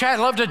love to chat,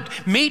 love to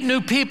meet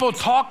new people,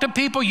 talk to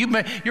people.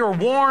 You're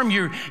warm,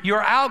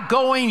 you're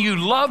outgoing, you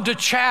love to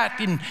chat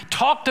and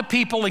talk to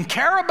people and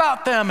care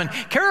about them and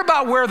care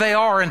about where they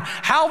are and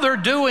how they're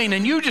doing.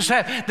 And you just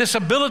have this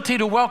ability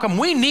to welcome.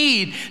 We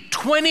need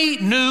 20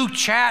 new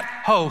chat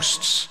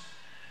hosts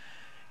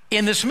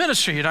in this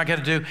ministry. You're not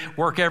going to do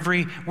work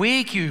every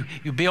week. You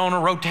be on a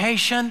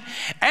rotation,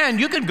 and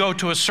you can go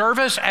to a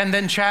service and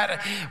then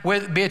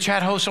be a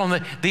chat host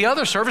on the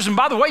other service. And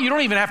by the way, you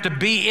don't even have to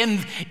be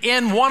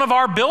in one of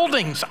our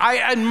buildings.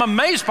 I'm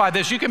amazed by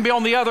this. You can be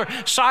on the other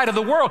side of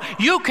the world.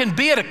 You can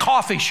be at a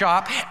coffee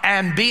shop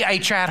and be a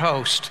chat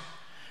host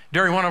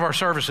during one of our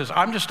services.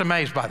 I'm just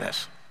amazed by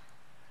this.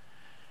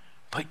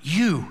 But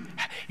you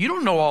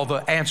don't know all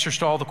the answers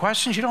to all the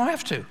questions. You don't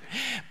have to.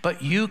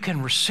 But you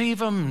can receive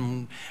them.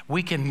 And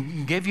we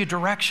can give you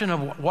direction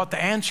of what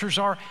the answers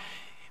are.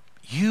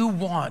 You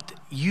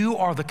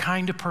are the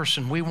kind of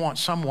person we want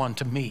someone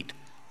to meet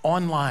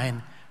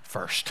online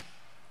first.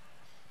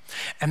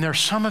 And there's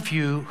some of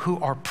you who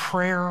are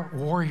prayer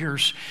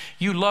warriors.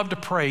 You love to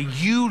pray.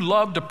 You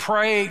love to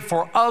pray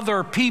for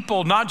other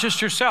people, not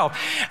just yourself.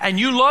 And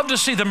you love to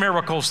see the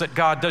miracles that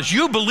God does.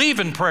 You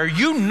believe in prayer.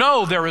 You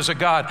know there is a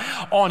God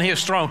on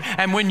his throne.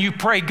 And when you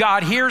pray,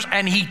 God hears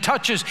and he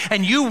touches.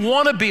 And you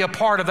want to be a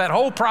part of that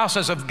whole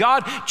process of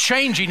God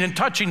changing and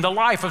touching the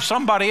life of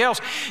somebody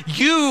else.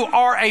 You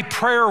are a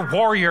prayer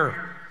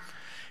warrior.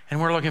 And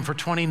we're looking for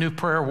 20 new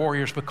prayer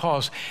warriors,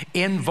 because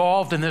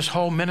involved in this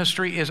whole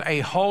ministry is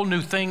a whole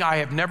new thing I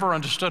have never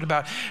understood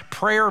about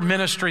prayer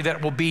ministry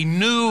that will be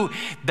new,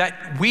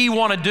 that we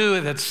want to do,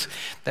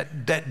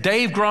 that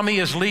Dave Grummey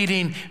is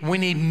leading. We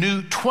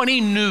need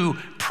 20 new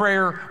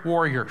prayer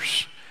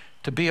warriors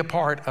to be a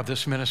part of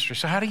this ministry.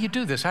 So how do you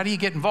do this? How do you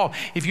get involved?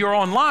 If you're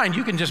online,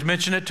 you can just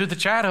mention it to the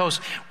chat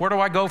host. Where do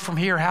I go from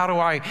here? How do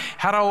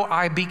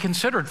I be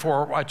considered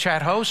for a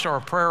chat host or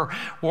a prayer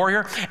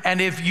warrior?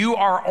 And if you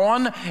are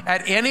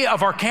at any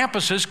of our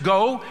campuses,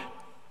 go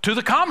to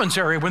the commons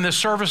area when this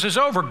service is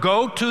over.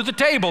 Go to the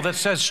table that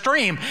says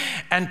stream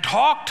and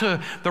talk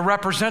to the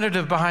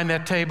representative behind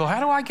that table. How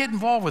do I get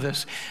involved with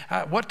this?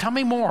 Tell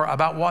me more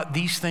about what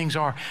these things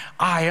are.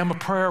 I am a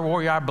prayer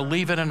warrior. I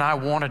believe it and I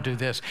want to do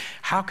this.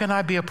 How can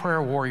I be a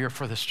prayer warrior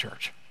for this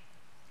church?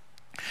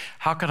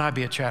 How can I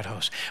be a chat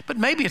host? But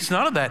maybe it's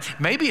none of that.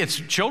 Maybe it's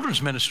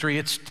children's ministry.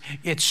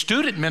 It's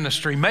student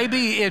ministry.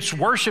 Maybe it's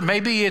worship.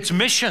 Maybe it's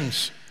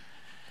missions.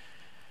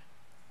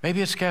 Maybe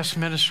it's guest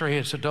ministry,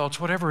 it's adults,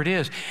 whatever it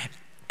is.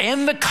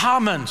 In the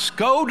commons,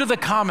 go to the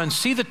commons,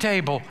 see the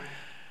table.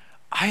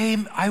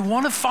 I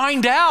want to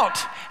find out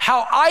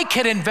how I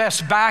can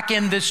invest back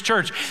in this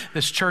church.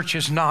 This church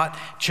is not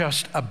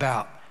just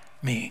about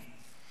me.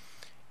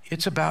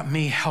 It's about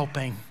me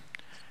helping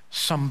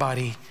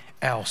somebody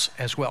else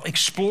as well.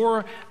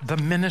 Explore the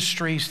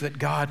ministries that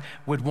God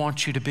would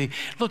want you to be.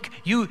 Look,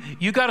 you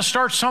got to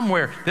start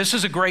somewhere. This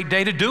is a great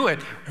day to do it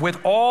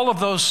with all of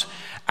those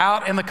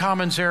out in the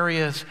commons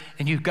areas,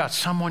 and you've got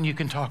someone you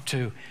can talk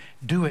to.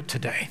 Do it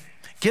today.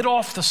 Get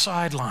off the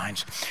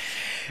sidelines.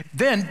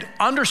 Then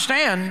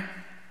understand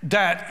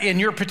that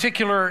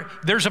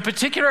there's a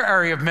particular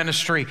area of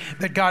ministry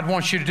that God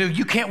wants you to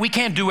do. We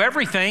can't do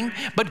everything,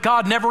 but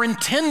God never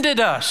intended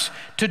us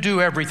to do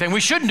everything.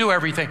 We shouldn't do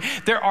everything.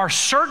 There are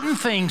certain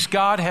things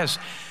God has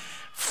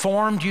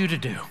formed you to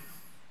do.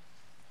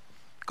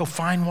 Go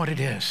find what it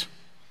is.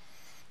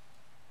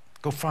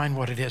 Go find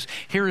what it is.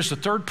 Here is the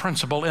third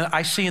principle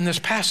I see in this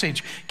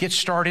passage. Get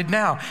started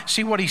now.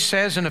 See what he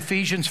says in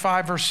Ephesians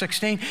 5, verse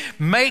 16.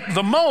 Make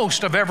the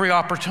most of every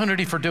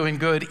opportunity for doing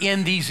good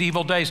in these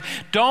evil days.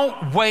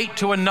 Don't wait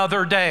to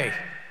another day.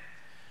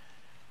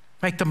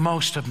 Make the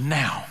most of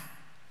now.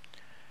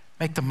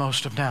 Make the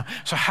most of now.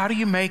 So how do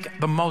you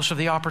make the most of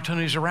the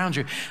opportunities around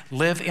you?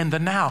 Live in the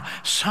now.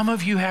 Some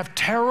of you have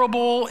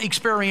terrible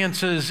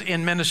experiences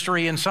in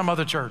ministry in some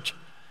other church.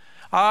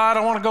 I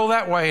don't want to go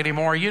that way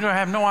anymore. You don't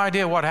have no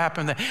idea what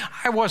happened there.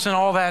 I wasn't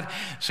all that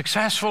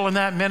successful in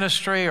that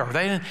ministry, or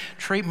they didn't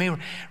treat me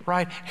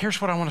right.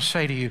 Here's what I want to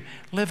say to you.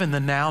 Live in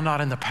the now,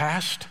 not in the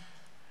past.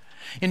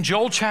 In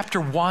Joel chapter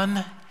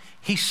 1,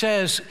 he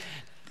says,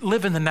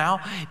 live in the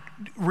now,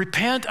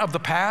 repent of the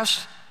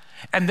past.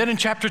 And then in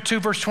chapter 2,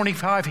 verse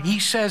 25, he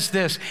says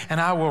this, and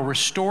I will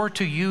restore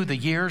to you the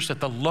years that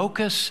the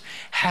locust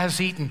has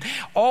eaten.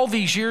 All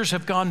these years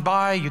have gone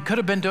by. You could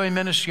have been doing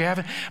ministry, you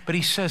haven't. But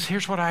he says,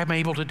 here's what I'm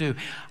able to do.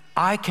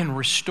 I can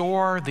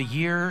restore the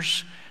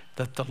years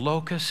that the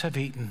locusts have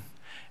eaten,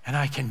 and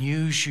I can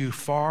use you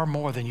far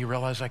more than you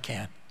realize I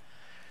can.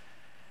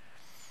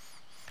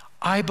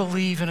 I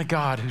believe in a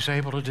God who's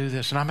able to do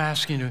this, and I'm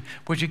asking you,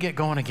 would you get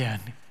going again?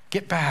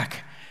 Get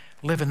back.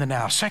 Live in the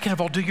now. Second of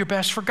all, do your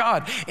best for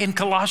God. In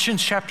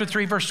Colossians chapter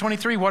 3, verse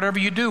 23, whatever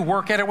you do,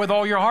 work at it with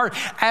all your heart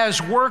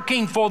as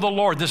working for the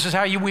Lord. This is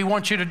how we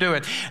want you to do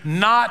it.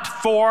 Not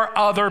for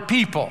other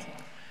people.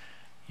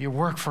 You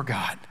work for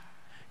God.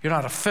 You're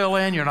not a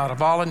fill-in. You're not a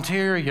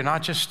volunteer. You're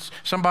not just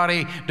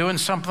somebody doing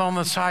something on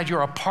the side.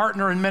 You're a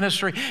partner in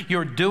ministry.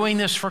 You're doing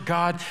this for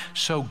God.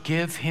 So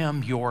give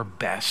him your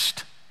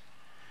best.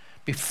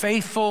 Be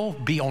faithful.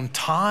 Be on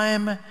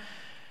time.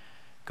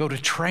 Go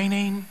to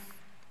training.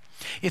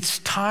 It's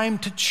time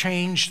to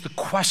change the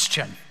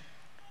question.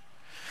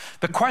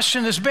 The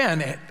question has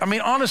been,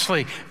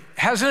 honestly,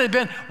 hasn't it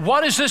been,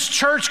 what is this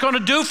church going to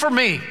do for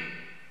me?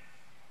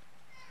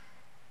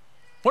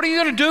 What are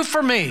you going to do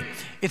for me?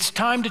 It's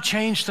time to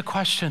change the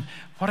question,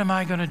 what am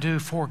I going to do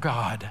for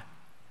God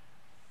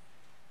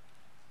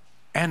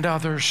and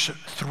others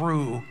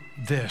through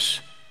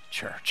this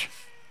church?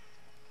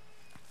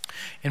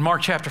 In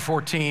Mark chapter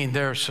 14,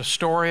 there's a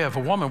story of a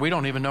woman. We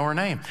don't even know her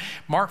name.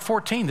 Mark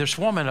 14, this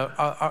woman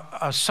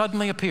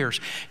suddenly appears.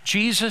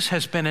 Jesus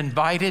has been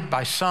invited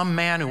by some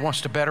man who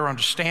wants to better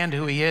understand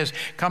who he is.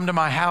 Come to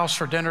my house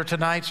for dinner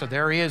tonight. So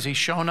there he is. He's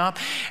shown up,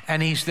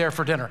 and he's there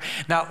for dinner.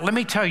 Now, let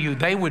me tell you,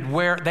 they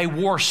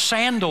wore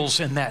sandals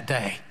in that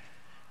day.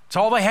 It's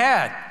all they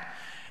had.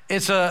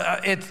 It's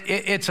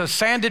a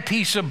sanded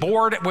piece of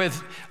board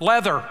with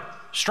leather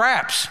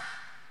straps.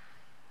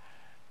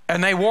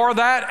 And they wore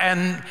that,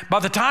 and by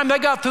the time they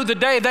got through the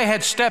day, they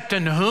had stepped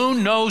in who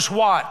knows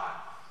what.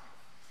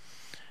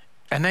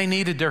 And they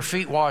needed their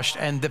feet washed,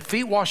 and the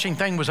feet washing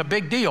thing was a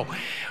big deal.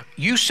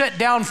 You sit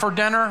down for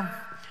dinner,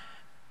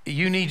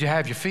 you need to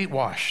have your feet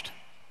washed.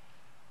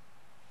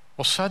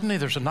 Well, suddenly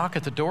there's a knock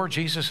at the door.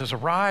 Jesus has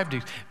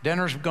arrived.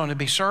 Dinner's going to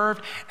be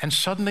served. And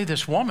suddenly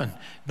this woman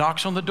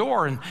knocks on the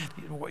door. And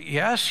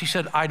yes, she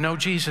said, I know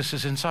Jesus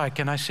is inside.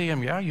 Can I see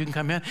him? Yeah, you can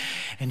come in.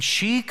 And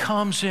she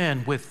comes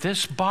in with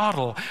this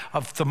bottle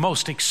of the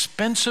most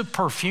expensive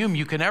perfume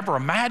you can ever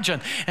imagine.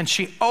 And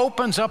she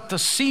opens up the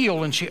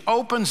seal, and she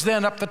opens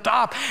then up the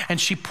top, and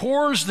she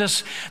pours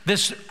this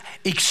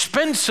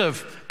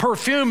expensive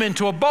perfume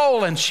into a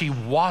bowl, and she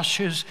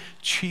washes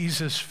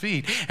Jesus'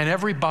 feet. And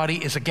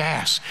everybody is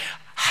aghast.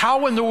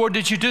 How in the world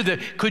did you do that?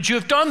 Could you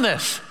have done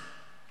this?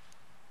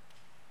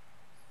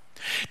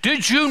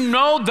 Did you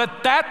know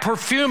that that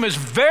perfume is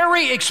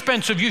very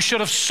expensive? You should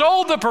have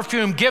sold the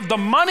perfume, give the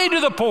money to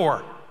the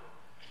poor.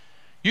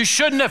 You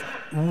shouldn't have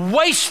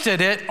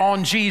wasted it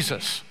on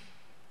Jesus.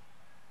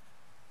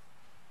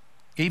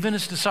 Even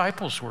his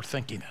disciples were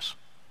thinking this.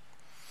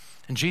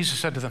 And Jesus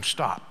said to them,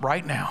 stop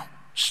right now.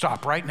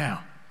 Stop right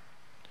now.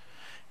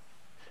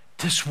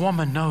 This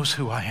woman knows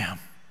who I am.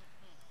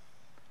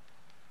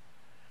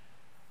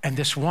 And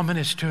this woman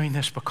is doing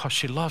this because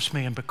she loves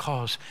me and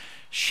because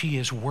she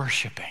is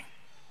worshiping.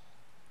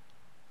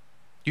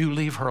 You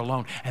leave her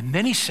alone. And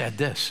then he said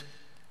this,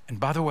 and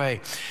by the way,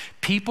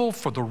 people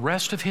for the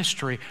rest of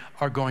history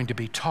are going to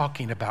be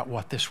talking about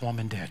what this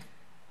woman did.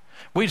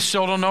 We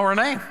still don't know her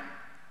name.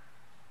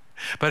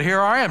 But here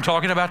I am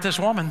talking about this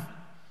woman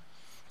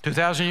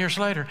 2,000 years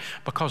later,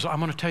 because I'm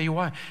going to tell you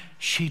why.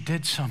 She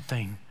did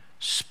something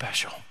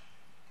special.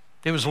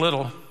 It was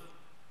little.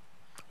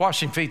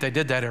 Washing feet, they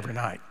did that every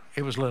night.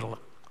 It was little.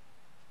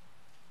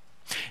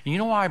 And you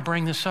know why I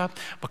bring this up?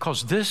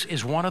 Because this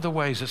is one of the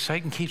ways that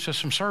Satan keeps us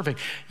from serving.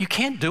 You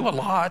can't do a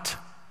lot.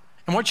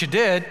 And what you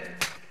did,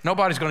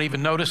 nobody's going to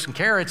even notice and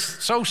care.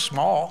 It's so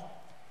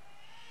small.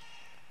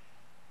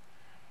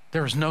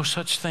 There is no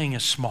such thing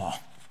as small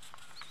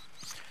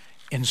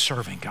in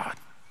serving God.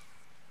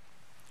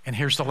 And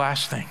here's the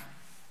last thing.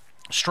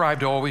 Strive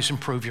to always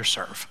improve your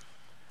serve.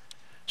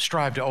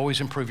 Strive to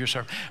always improve your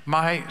serve.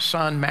 My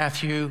son,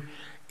 Matthew,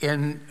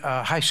 in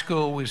high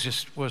school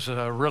was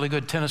a really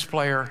good tennis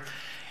player.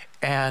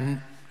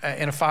 And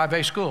in a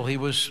 5A school, he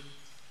was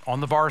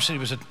on the varsity. He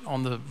was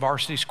on the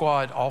varsity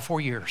squad all 4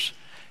 years.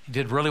 He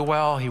did really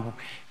well.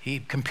 He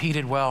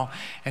competed well.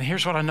 And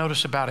here's what I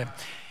noticed about him.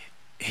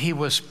 He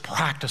was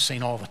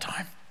practicing all the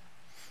time.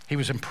 He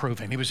was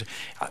improving. He was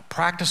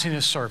practicing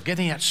his serve,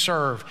 getting that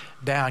serve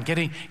down,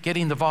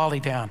 getting the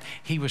volley down.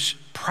 He was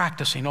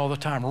practicing all the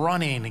time,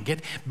 running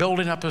and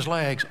building up his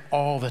legs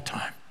all the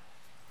time.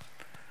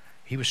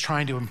 He was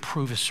trying to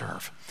improve his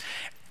serve.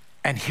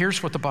 And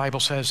here's what the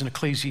Bible says in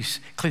Ecclesiastes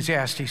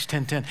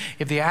 10:10.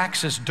 If the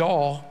axe is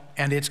dull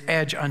and its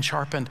edge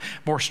unsharpened,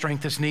 more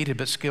strength is needed,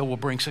 but skill will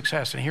bring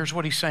success. And here's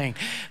what he's saying.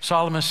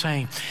 Solomon's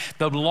saying,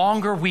 the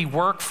longer we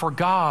work for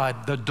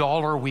God, the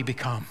duller we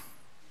become.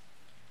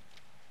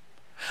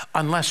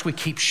 Unless we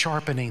keep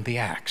sharpening the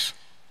axe.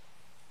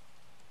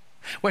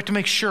 We have to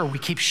make sure we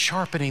keep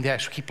sharpening the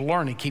axe, we keep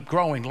learning, keep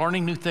growing,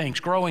 learning new things,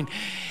 growing,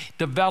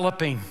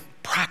 developing,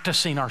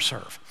 practicing our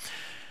serve.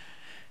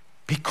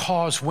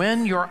 Because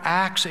when your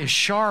axe is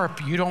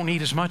sharp, you don't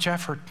need as much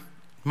effort,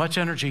 much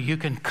energy. You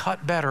can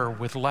cut better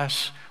with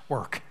less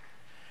work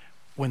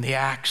when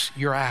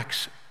your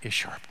axe is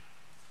sharp.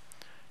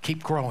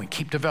 Keep growing,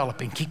 keep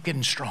developing, keep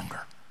getting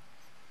stronger.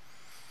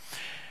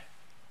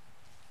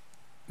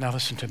 Now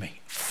listen to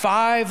me.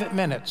 5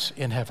 minutes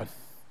in heaven.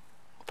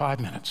 5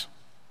 minutes.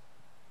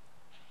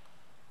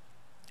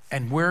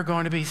 And we're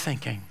going to be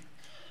thinking,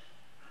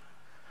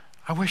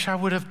 I wish I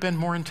would have been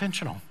more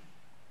intentional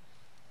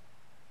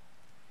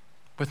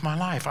with my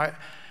life. I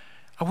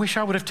wish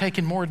I would have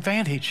taken more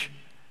advantage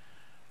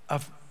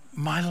of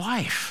my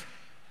life.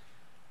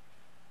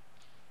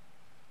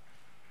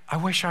 I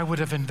wish I would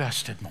have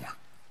invested more.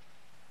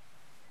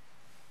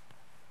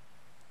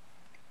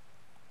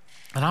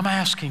 And I'm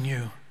asking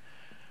you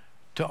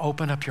to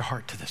open up your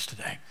heart to this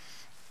today.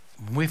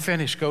 When we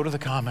finish, go to the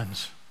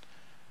Commons.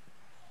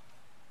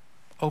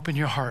 Open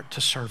your heart to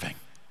serving.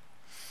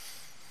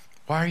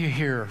 Why are you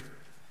here?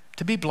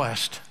 To be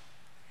blessed,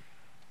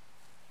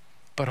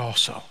 but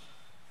also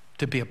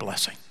to be a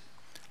blessing.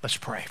 Let's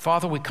pray.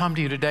 Father, we come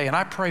to you today, and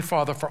I pray,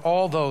 Father, for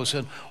all those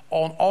on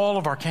all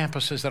of our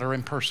campuses that are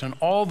in person,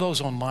 all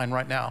those online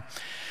right now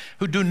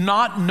who do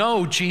not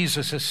know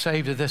Jesus as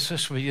Savior.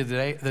 This would be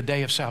the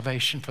day of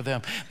salvation for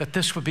them, that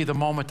this would be the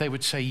moment they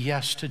would say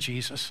yes to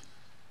Jesus.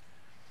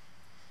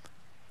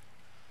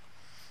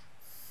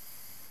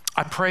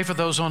 I pray for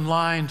those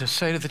online to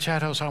say to the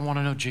chat house, I want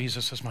to know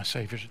Jesus as my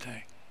Savior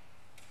today.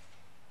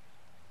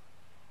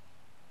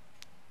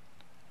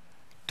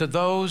 To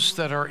those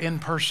that are in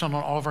person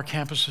on all of our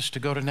campuses, to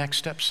go to Next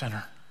Step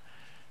Center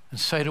and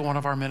say to one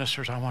of our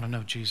ministers, I want to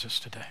know Jesus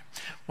today.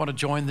 I want to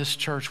join this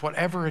church,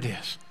 whatever it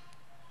is.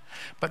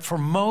 But for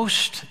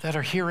most that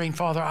are hearing,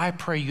 Father, I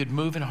pray you'd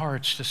move in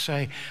hearts to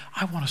say,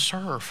 I want to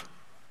serve.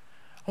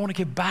 I want to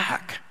give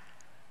back.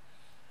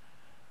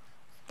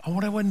 I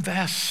want to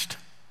invest.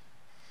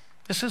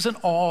 This isn't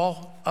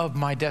all of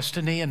my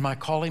destiny and my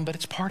calling, but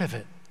it's part of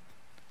it.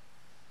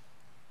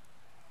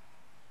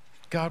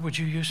 God, would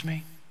you use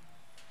me?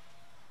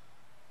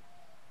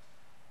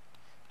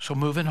 So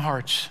move in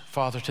hearts,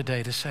 Father,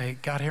 today to say,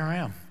 God, here I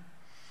am.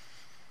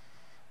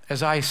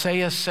 As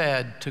Isaiah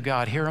said to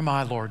God, here am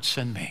I, Lord,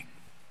 send me.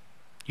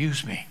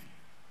 Use me.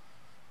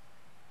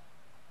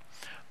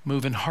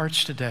 Move in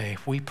hearts today,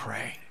 we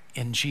pray.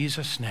 In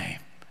Jesus' name,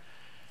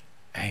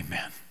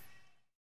 amen.